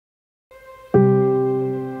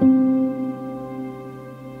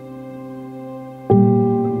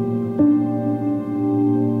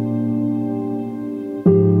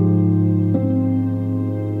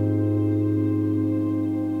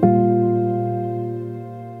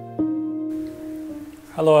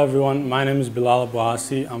Hello everyone, my name is Bilal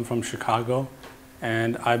Abouassi. I'm from Chicago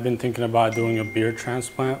and I've been thinking about doing a beard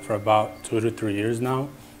transplant for about 2 to 3 years now.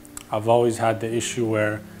 I've always had the issue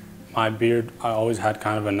where my beard, I always had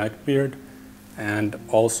kind of a neck beard, and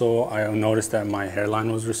also I noticed that my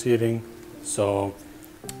hairline was receding. So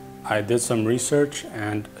I did some research,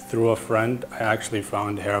 and through a friend I actually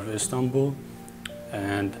found Hair of Istanbul,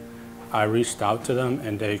 and I reached out to them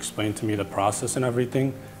and they explained to me the process and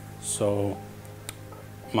everything. So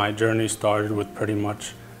my journey started with pretty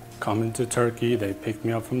much coming to Turkey. They picked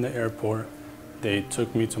me up from the airport. They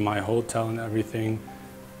took me to my hotel and everything.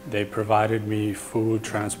 They provided me food,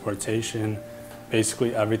 transportation,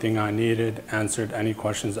 basically everything I needed, answered any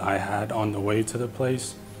questions I had on the way to the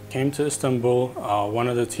place. Came to Istanbul, one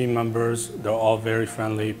of the team members, they're all very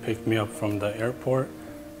friendly, picked me up from the airport,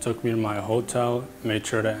 took me to my hotel, made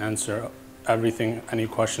sure to answer everything, any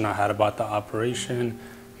question I had about the operation,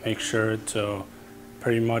 make sure to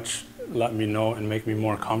pretty much let me know and make me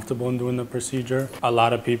more comfortable in doing the procedure. A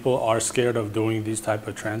lot of people are scared of doing these type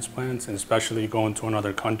of transplants, and especially going to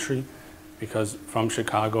another country, because from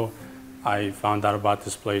Chicago, I found out about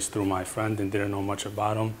this place through my friend and didn't know much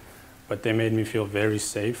about them, but they made me feel very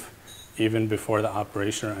safe even before the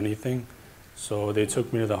operation or anything. So they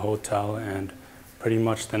took me to the hotel, and pretty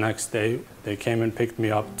much the next day they came and picked me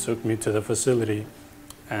up, took me to the facility,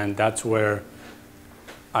 and that's where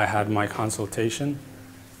I had my consultation.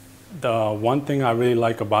 The one thing I really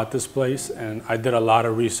like about this place, and I did a lot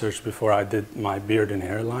of research before I did my beard and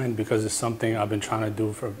hairline, because it's something I've been trying to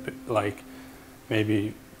do for like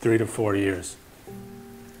maybe 3 to 4 years.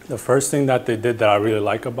 The first thing that they did that I really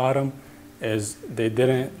like about them is they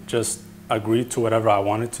didn't just agree to whatever I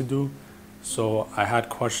wanted to do. So I had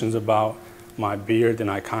questions about my beard and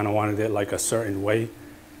I kind of wanted it like a certain way.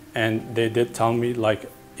 And they did tell me, like,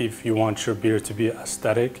 if you want your beard to be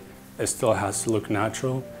aesthetic, it still has to look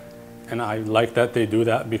natural. And I like that they do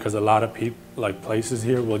that, because a lot of people, like places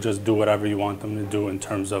here, will just do whatever you want them to do in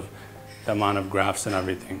terms of the amount of grafts and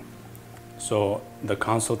everything. So the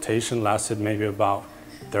consultation lasted maybe about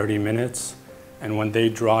 30 minutes. And when they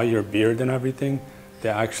draw your beard and everything, they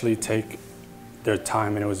actually take their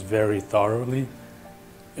time, and it was very thoroughly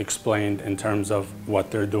explained in terms of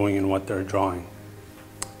what they're doing and what they're drawing.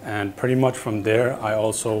 And pretty much from there, I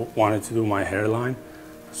also wanted to do my hairline.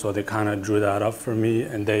 So they kind of drew that up for me,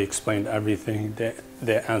 and they explained everything.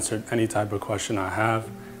 They answered any type of question I have,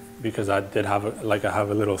 because I did have I have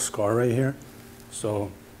a little scar right here. So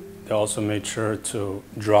they also made sure to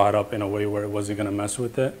draw it up in a way where it wasn't gonna mess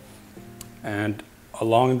with it. And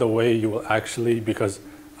along the way, you will actually, because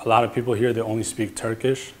a lot of people here, they only speak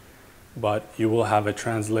Turkish, but you will have a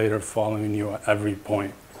translator following you at every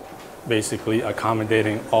point, basically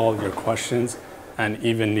accommodating all your questions and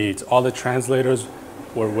even needs. All the translators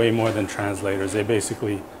were way more than translators. They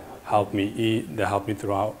basically helped me eat. They helped me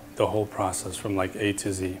throughout the whole process from like A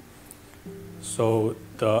to Z. So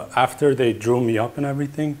after they drew me up and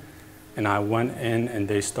everything, and I went in and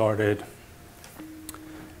they started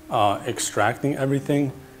extracting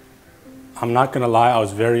everything, I'm not gonna lie, I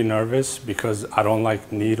was very nervous, because I don't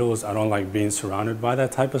like needles. I don't like being surrounded by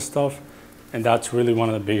that type of stuff. And that's really one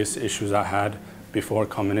of the biggest issues I had before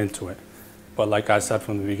coming into it. But like I said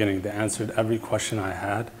from the beginning, they answered every question I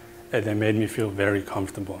had, and they made me feel very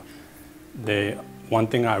comfortable. One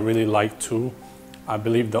thing I really liked too, I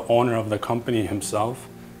believe the owner of the company himself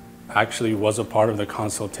actually was a part of the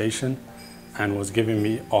consultation and was giving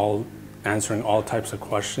me answering all types of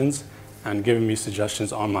questions and giving me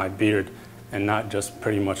suggestions on my beard, and not just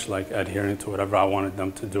pretty much like adhering to whatever I wanted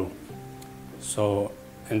them to do. So,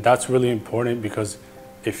 and that's really important, because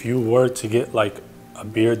if you were to get like a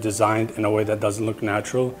beard designed in a way that doesn't look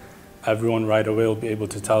natural, everyone right away will be able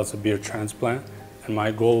to tell it's a beard transplant. And my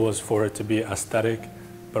goal was for it to be aesthetic,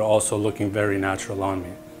 but also looking very natural on me.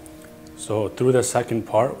 So through the second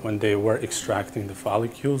part, when they were extracting the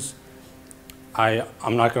follicles,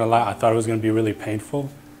 I'm not gonna lie, I thought it was gonna be really painful,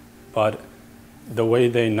 but the way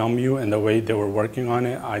they numb you and the way they were working on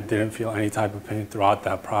it, I didn't feel any type of pain throughout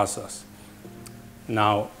that process.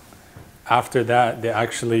 Now, after that,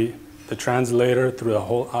 the translator, through the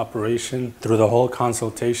whole operation, through the whole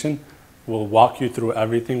consultation, will walk you through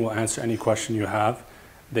everything, will answer any question you have.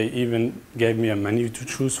 They even gave me a menu to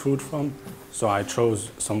choose food from. So I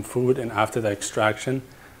chose some food, and after the extraction,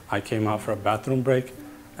 I came out for a bathroom break,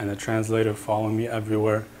 and the translator followed me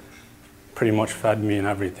everywhere, pretty much fed me and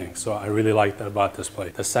everything. So I really like that about this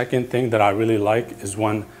place. The second thing that I really like is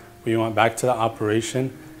when we went back to the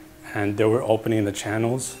operation and they were opening the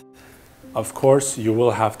channels. Of course, you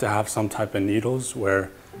will have to have some type of needles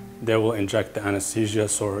where they will inject the anesthesia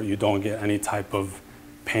so you don't get any type of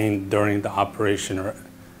pain during the operation or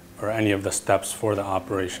or any of the steps for the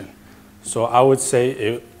operation. So I would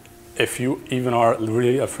say if you even are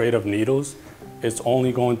really afraid of needles, it's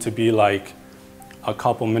only going to be like a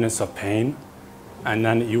couple minutes of pain, and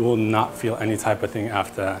then you will not feel any type of thing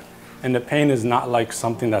after that. And the pain is not like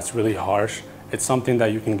something that's really harsh. It's something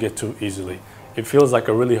that you can get to easily. It feels like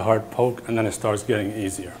a really hard poke, and then it starts getting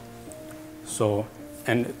easier. So,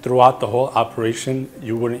 and throughout the whole operation,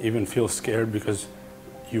 you wouldn't even feel scared because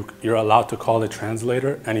you're allowed to call the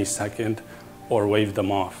translator any second or wave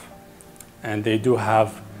them off. And they do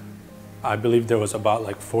have, I believe there was about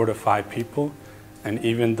like 4 to 5 people, and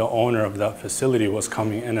even the owner of that facility was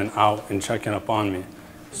coming in and out and checking up on me.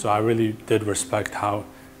 So I really did respect how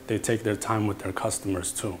they take their time with their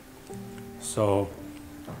customers too. So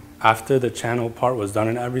after the channel part was done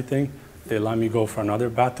and everything, they let me go for another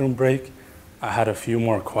bathroom break. I had a few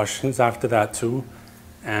more questions after that too,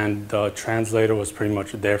 and the translator was pretty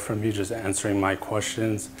much there for me, just answering my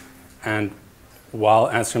questions. And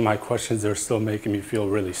while answering my questions, they're still making me feel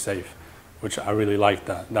really safe, which I really liked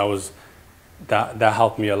that. That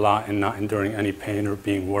helped me a lot in not enduring any pain or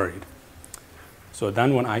being worried. So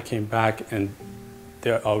then when I came back and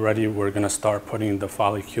they already were gonna start putting the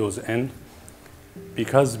follicles in,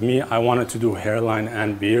 because I wanted to do hairline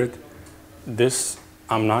and beard, this,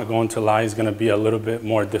 I'm not going to lie, is gonna be a little bit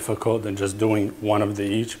more difficult than just doing one of the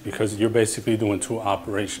each, because you're basically doing 2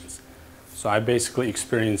 operations. So I basically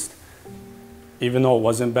experienced, even though it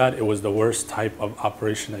wasn't bad, it was the worst type of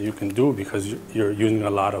operation that you can do because you're using a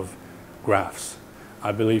lot of grafts.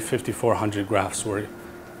 I believe 5,400 grafts were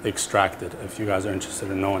extracted, if you guys are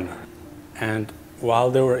interested in knowing that. And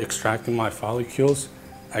while they were extracting my follicles,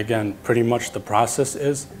 again, pretty much the process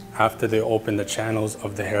is, after they opened the channels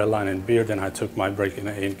of the hairline and beard, and I took my break and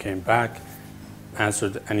I came back,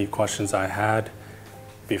 answered any questions I had.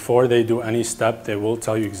 Before they do any step, they will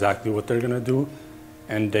tell you exactly what they're gonna do,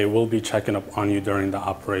 and they will be checking up on you during the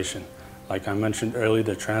operation. Like I mentioned earlier,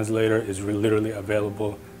 the translator is literally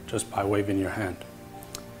available just by waving your hand.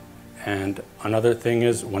 And another thing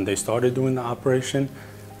is, when they started doing the operation,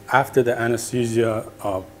 after the anesthesia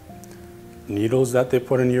needles that they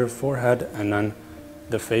put in your forehead and then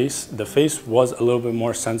the face was a little bit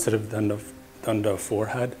more sensitive than the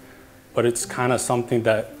forehead, but it's kind of something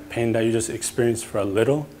that pain that you just experience for a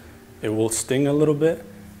little. It will sting a little bit,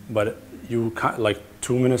 but like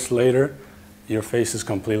 2 minutes later, your face is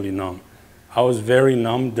completely numb. I was very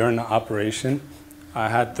numb during the operation. I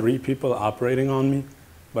had 3 people operating on me,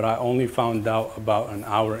 but I only found out about an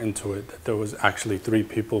hour into it that there was actually 3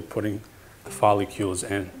 people putting the follicles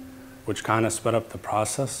in, which kind of sped up the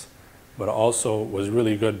process, but also was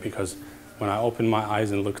really good because when I opened my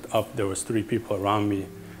eyes and looked up, there was 3 people around me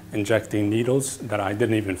injecting needles that I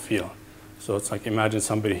didn't even feel. So it's like, imagine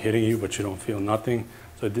somebody hitting you, but you don't feel nothing.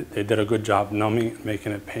 So they did a good job numbing,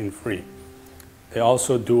 making it pain-free. They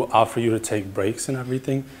also do offer you to take breaks and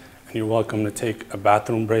everything, and you're welcome to take a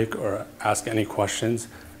bathroom break or ask any questions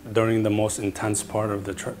during the most intense part of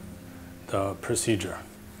the procedure.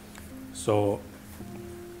 So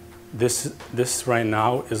this right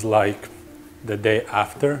now is like the day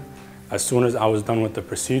after. As soon as I was done with the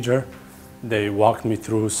procedure, they walked me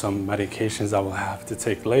through some medications I will have to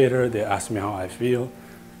take later. They asked me how I feel.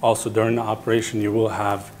 Also during the operation, they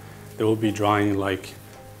will be drawing like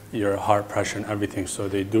your heart pressure and everything. So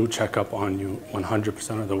they do check up on you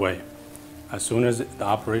 100% of the way. As soon as the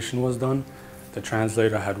operation was done, the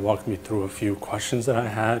translator had walked me through a few questions that I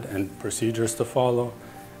had and procedures to follow.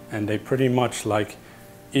 And they pretty much like,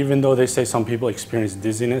 even though they say some people experience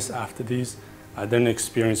dizziness after these, I didn't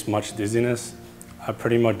experience much dizziness. I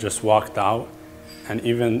pretty much just walked out, and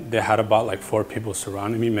even they had about like 4 people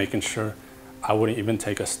surrounding me, making sure I wouldn't even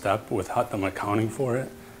take a step without them accounting for it,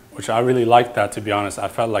 which I really liked that, to be honest. I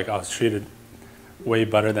felt like I was treated way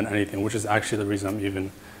better than anything, which is actually the reason I'm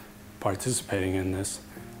even participating in this.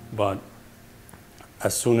 But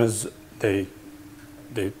as soon as they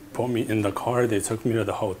put me in the car, they took me to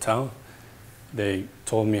the hotel. They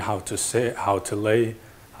told me how to sit, how to lay,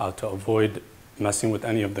 how to avoid messing with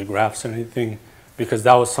any of the grafts or anything, because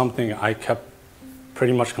that was something I kept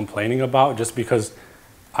pretty much complaining about, just because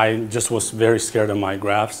I just was very scared of my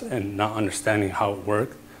grafts and not understanding how it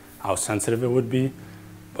worked, how sensitive it would be.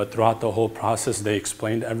 But throughout the whole process, they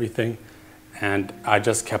explained everything, and I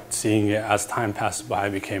just kept seeing it. As time passed by, I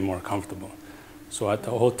became more comfortable. So at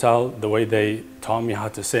the hotel, the way they taught me how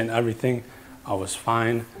to sit and everything, I was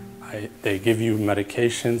fine. They give you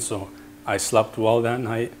medication, so I slept well that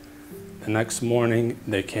night. The next morning,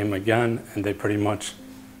 they came again, and they pretty much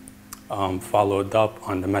followed up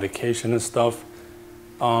on the medication and stuff.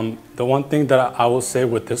 The one thing that I will say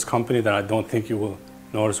with this company that I don't think you will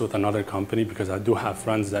noticed with another company, because I do have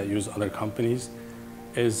friends that use other companies,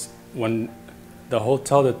 is when the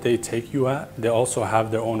hotel that they take you at, they also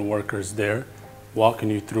have their own workers there walking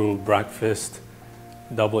you through breakfast,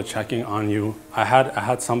 double checking on you. I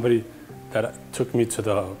had somebody that took me to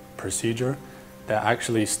the procedure that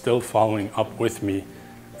actually still following up with me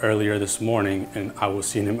earlier this morning, and I was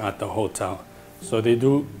seeing him at the hotel. So they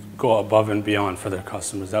do go above and beyond for their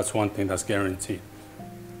customers. That's one thing that's guaranteed.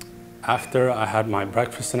 After I had my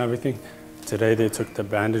breakfast and everything, today they took the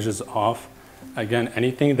bandages off. Again,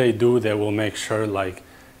 anything they do, they will make sure like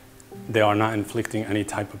they are not inflicting any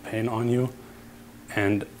type of pain on you.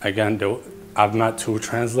 And again, I've met 2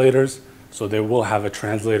 translators, so they will have a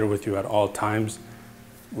translator with you at all times,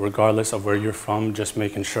 regardless of where you're from, just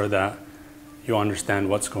making sure that you understand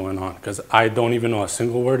what's going on. Because I don't even know a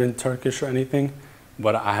single word in Turkish or anything,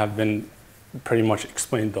 but I have been pretty much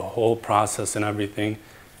explained the whole process and everything,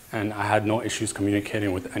 and I had no issues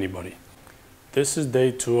communicating with anybody. This is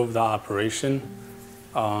day 2 of the operation.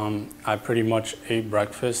 I pretty much ate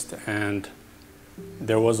breakfast, and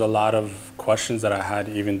there was a lot of questions that I had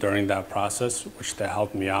even during that process, which they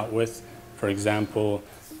helped me out with. For example,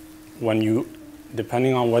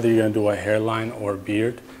 depending on whether you're gonna do a hairline or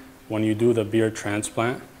beard, when you do the beard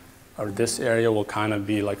transplant, or this area will kind of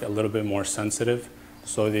be like a little bit more sensitive.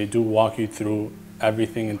 So they do walk you through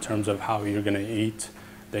everything in terms of how you're gonna eat.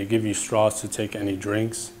 They give you straws to take any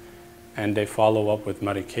drinks, and they follow up with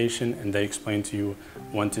medication, and they explain to you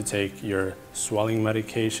when to take your swelling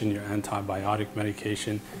medication, your antibiotic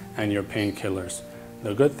medication, and your painkillers.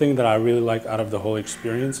 The good thing that I really like out of the whole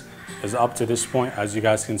experience is up to this point, as you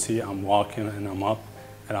guys can see, I'm walking and I'm up,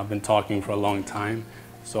 and I've been talking for a long time,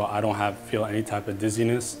 so I don't feel any type of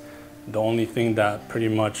dizziness. The only thing that pretty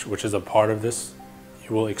much, which is a part of this,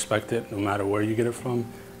 you will expect it no matter where you get it from,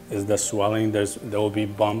 is the swelling. There will be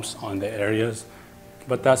bumps on the areas,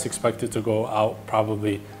 but that's expected to go out,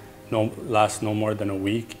 probably last no more than a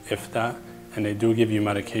week, if that, and they do give you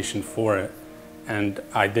medication for it. And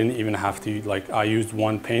I didn't even have to, I used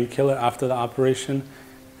 1 painkiller after the operation,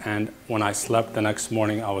 and when I slept the next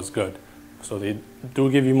morning, I was good. So they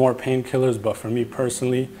do give you more painkillers, but for me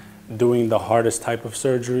personally, doing the hardest type of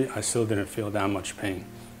surgery, I still didn't feel that much pain.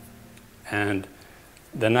 And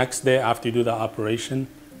the next day after you do the operation,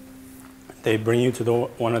 they bring you to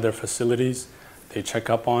one of their facilities. They check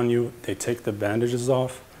up on you. They take the bandages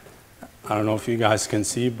off. I don't know if you guys can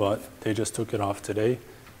see, but they just took it off today.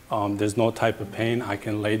 There's no type of pain. I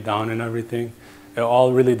can lay down and everything. It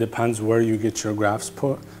all really depends where you get your grafts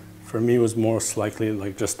put. For me, it was most likely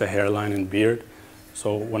like just the hairline and beard.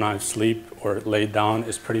 So when I sleep or lay down,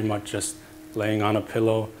 it's pretty much just laying on a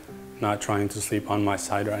pillow, not trying to sleep on my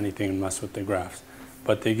side or anything and mess with the grafts.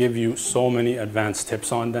 But they give you so many advanced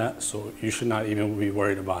tips on that, so you should not even be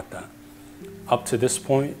worried about that. Up to this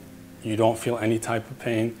point, you don't feel any type of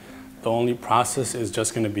pain. The only process is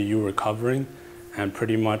just going to be you recovering and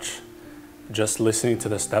pretty much just listening to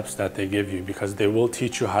the steps that they give you, because they will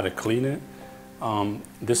teach you how to clean it.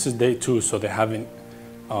 This is day 2, so they haven't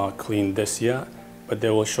cleaned this yet, but they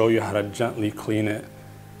will show you how to gently clean it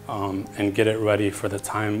and get it ready for the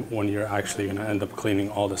time when you're actually going to end up cleaning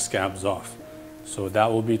all the scabs off. So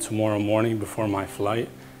that will be tomorrow morning before my flight,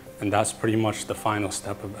 and that's pretty much the final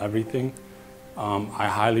step of everything. I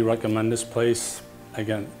highly recommend this place.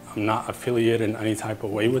 Again, I'm not affiliated in any type of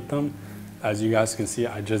way with them. As you guys can see,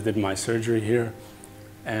 I just did my surgery here,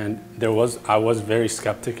 and I was very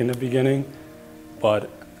skeptic in the beginning, but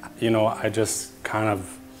I just kind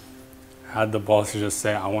of had the balls to just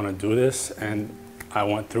say, I want to do this, and I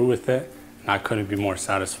went through with it, and I couldn't be more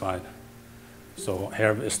satisfied. So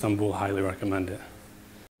Hair of Istanbul, highly recommend it.